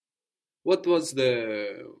What was the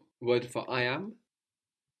word for I am?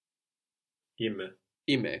 Είμαι.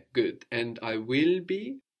 Είμαι, good. And I will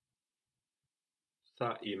be?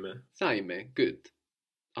 Θα είμαι. Θα είμαι, good.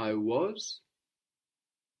 I was?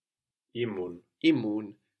 Ήμουν.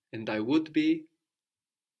 Ήμουν. And I would be?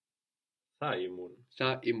 Θα ήμουν.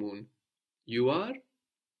 Θα ήμουν. You are?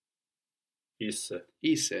 Είσαι.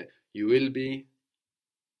 Είσαι. You will be?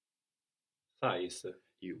 Θα είσαι.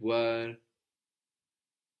 You were?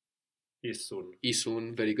 Ήσουν.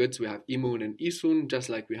 Ήσουν, very good. So we have imun and isun, just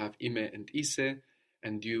like we have ime and ise.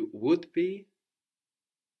 And you would be?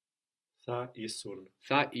 Θα ήσουν.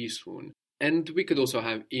 Θα ήσουν. And we could also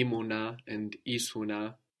have imuna and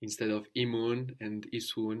isuna instead of imun and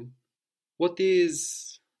isun. What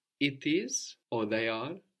is it is or they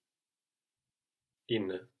are?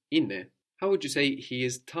 Είναι. Είναι. How would you say he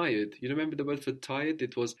is tired? You remember the word for tired?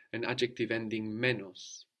 It was an adjective ending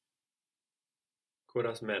menos.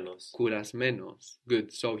 Κουρασμένος. Κουρασμένος.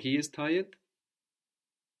 Good. So he is tired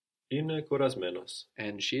Είναι κουρασμένος.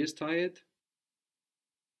 and she is tired.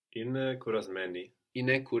 Είναι κουρασμένη.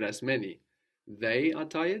 Είναι κουρασμένοι. They are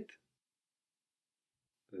tired.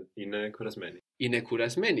 Είναι κουρασμένη. Είναι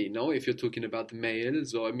κουρασμένοι. No, if you're talking about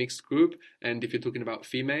males or a mixed group, and if you're talking about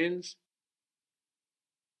females.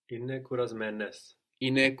 Είναι κουρασμένες.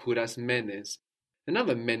 Είναι κουρασμένες.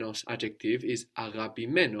 Another menos adjective is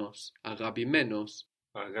agapimenos. Agapimenos.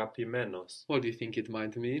 Αγαπημένος. What do you think it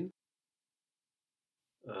might mean?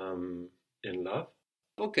 In love.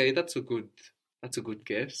 Okay, that's a good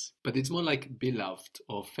guess. But it's more like beloved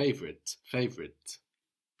or favorite. Favorite.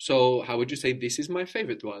 So how would you say this is my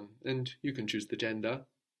favorite one? And you can choose the gender.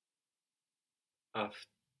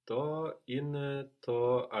 Αυτό είναι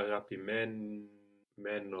το αγαπημένο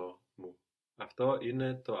μου. Αυτό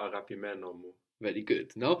είναι το αγαπημένο μου. Very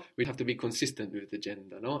good. No, we have to be consistent with the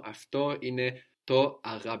gender. No, αυτό είναι το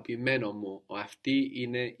αγαπημένο μου. Αυτή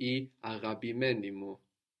είναι η αγαπημένη μου.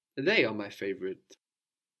 They are my favorite.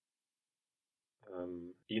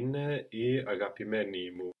 Είναι η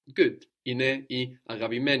αγαπημένη μου. Good. Είναι η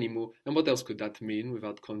αγαπημένη μου. And what else could that mean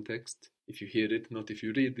without context? If you hear it, not if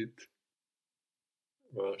you read it.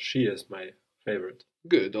 Well, she is my favorite.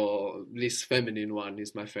 Good. Or this feminine one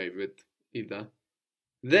is my favorite. Either.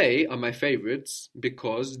 They are my favorites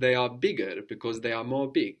because they are bigger, because they are more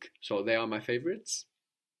big. So they are my favorites.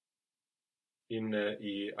 Είναι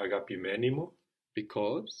η αγαπημένη μου.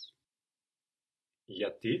 Because.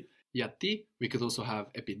 Γιατί. Γιατί, we could also have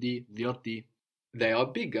επειδή, διότι. They are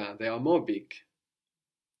bigger, they are more big.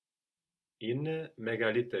 Είναι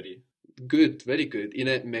μεγαλύτερη. Good, very good.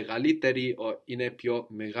 Είναι μεγαλύτερη or είναι πιο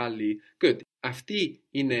μεγάλη. Good. Αυτή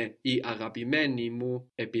είναι η αγαπημένη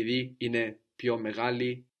μου επειδή είναι πιο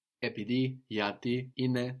μεγάλη. Επειδή, γιατί,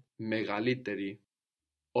 είναι μεγαλύτερη.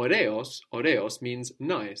 Ωραίος, ωραίος means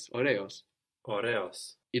nice, ωραίος.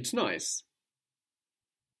 Ωραίος. It's nice.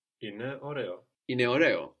 Είναι ωραίο. Είναι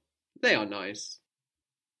ωραίο. They are nice.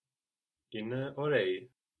 Είναι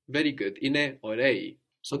ωραίοι. Very good. Είναι ωραίοι.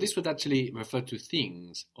 So this would actually refer to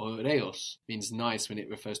things. Ωραίος means nice when it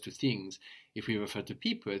refers to things. If we refer to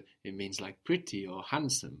people, it means like pretty or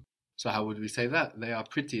handsome. So how would we say that? They are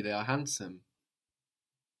pretty, they are handsome.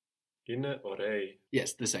 Είναι ωραίοι.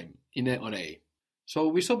 Yes, the same. Είναι ωραίοι. So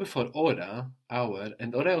we saw before ora, hour,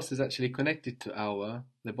 and ωραίος is actually connected to hour.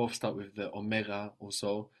 They both start with the omega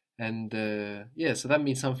also. And yeah, so that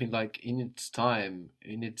means something like in its time,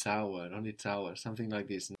 in its hour, on its hour, something like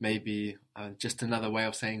this. Maybe just another way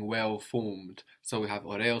of saying well formed. So we have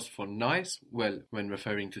ωραίος for nice, well, when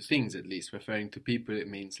referring to things at least. Referring to people, it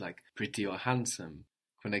means like pretty or handsome,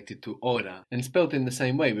 connected to ora. And spelled in the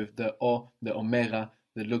same way with the o, the omega,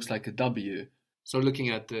 that looks like a W. So looking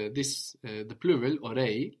at this, the plural,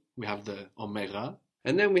 ωραίοι, we have the omega.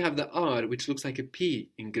 And then we have the R, which looks like a P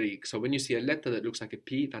in Greek. So when you see a letter that looks like a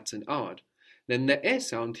P, that's an R. Then the E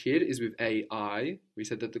sound here is with AI. We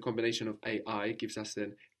said that the combination of AI gives us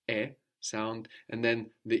an E sound. And then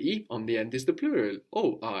the E on the end is the plural,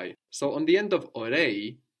 OI. So on the end of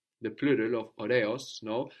orei, the plural of ωραίος,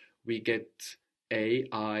 no, we get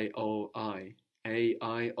AIOI.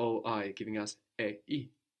 AIOI, giving us EI,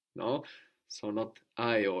 no? So not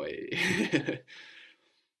IOA.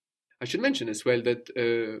 I should mention as well that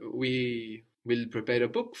we will prepare a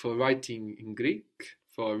book for writing in Greek,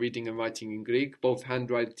 for reading and writing in Greek, both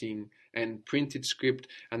handwriting and printed script,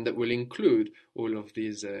 and that will include all of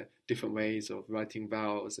these different ways of writing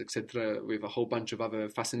vowels, etc., with a whole bunch of other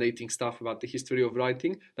fascinating stuff about the history of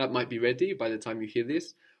writing. That might be ready by the time you hear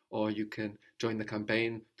this, or you can join the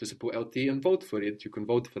campaign to support LT and vote for it. You can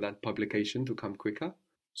vote for that publication to come quicker.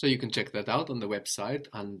 So you can check that out on the website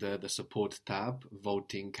under the support tab,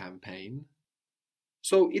 voting campaign.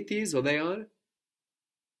 So it is or they are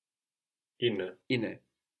Είναι. ine.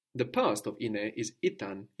 The past of ine is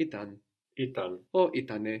itan, itan, Ήταν. or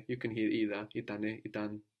itane. You can hear either itane,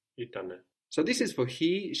 itan. Ήτανε. So this is for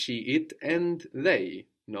he, she, it, and they.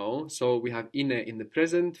 No, so we have ine in the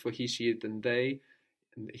present for he, she, it, and they.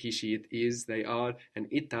 He, she, it is, they are, and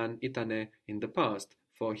itan, itane in the past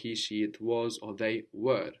for he, she, it was, or they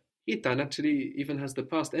were. Itan actually even has the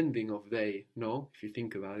past ending of they. No, if you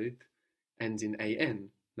think about it, ends in an.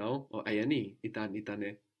 No, or ane. Itan,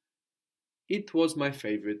 itane. It was my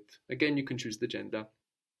favorite. Again, you can choose the gender.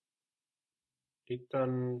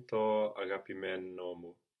 Ήταν το αγαπημένο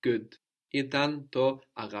μου. Good. Ήταν το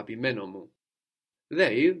αγαπημένο μου.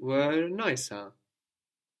 They were nicer.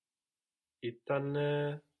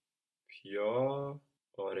 Ήτανε πιο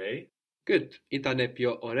ωραίοι. Good. Ήτανε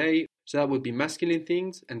πιο ωραίοι. So that would be masculine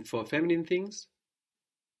things, and for feminine things,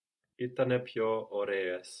 Ήτανε πιο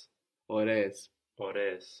ωραίες. ωραίες.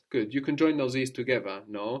 Ωραίες. Good. You can join those e's together.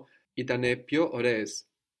 No. Ήτανε πιο ωραίες.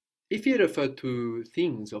 If you refer to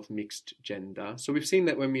things of mixed gender, so we've seen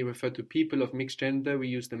that when we refer to people of mixed gender, we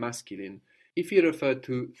use the masculine. If you refer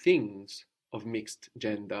to things of mixed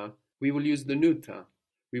gender, we will use the neuter.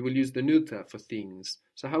 We will use the neuter for things.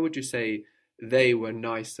 So how would you say they were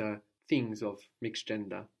nicer things of mixed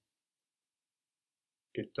gender?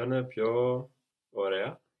 Ήτανε πιο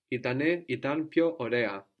ωραία. Ήταν πιο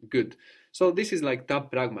ωραία. Good. So this is like τα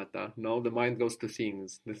πράγματα. No, the mind goes to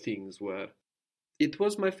things. The things were. It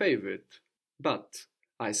was my favorite, but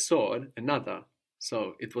I saw another. So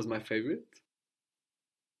it was my favorite.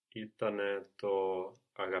 Ήτανε το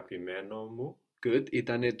αγαπημένο μου. Good.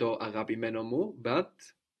 Ήτανε το αγαπημένο μου, but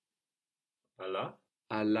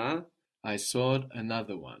Αλλά I saw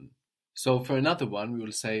another one. So for another one, we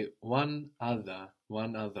will say one other.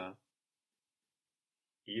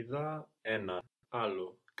 είδα ένα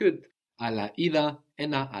άλλο. good. Αλλά είδα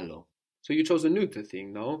ένα άλλο. So you chose a neuter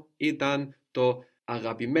thing, no? Ήταν το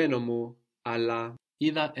αγαπημένο μου, αλλά.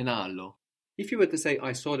 Είδα ένα άλλο. If you were to say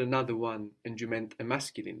I saw another one and you meant a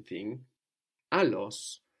masculine thing,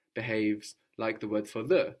 allos behaves like the word for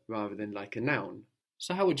the rather than like a noun.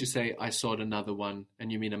 So how would you say I saw another one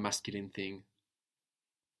and you mean a masculine thing?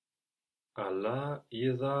 Αλλά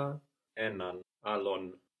είδα έναν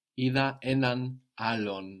άλλον. Είδα έναν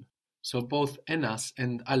άλλον. So both enas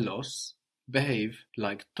and allos behave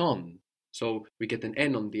like ton. So we get an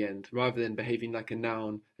N on the end rather than behaving like a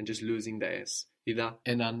noun and just losing the S. Είδα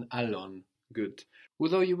Έναν άλλον. good.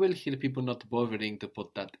 Although you will hear people not bothering to put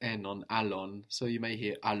that N on allon, so you may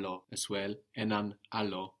hear allo as well, έναν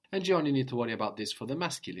άλλο. And you only need to worry about this for the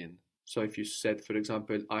masculine. So if you said, for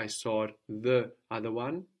example, I saw the other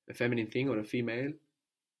one, a feminine thing or a female,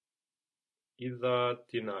 Είδα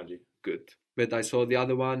την άλλη. good. But I saw the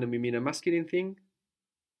other one and we mean a masculine thing,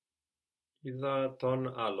 Είδα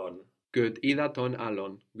τον άλλον. good. Είδα τον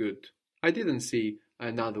άλλον, good. I didn't see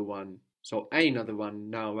another one, so another one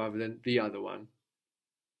now rather than the other one.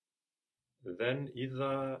 Δεν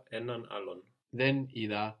είδα έναν άλλον. Δεν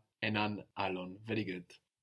είδα έναν άλλον. Very good.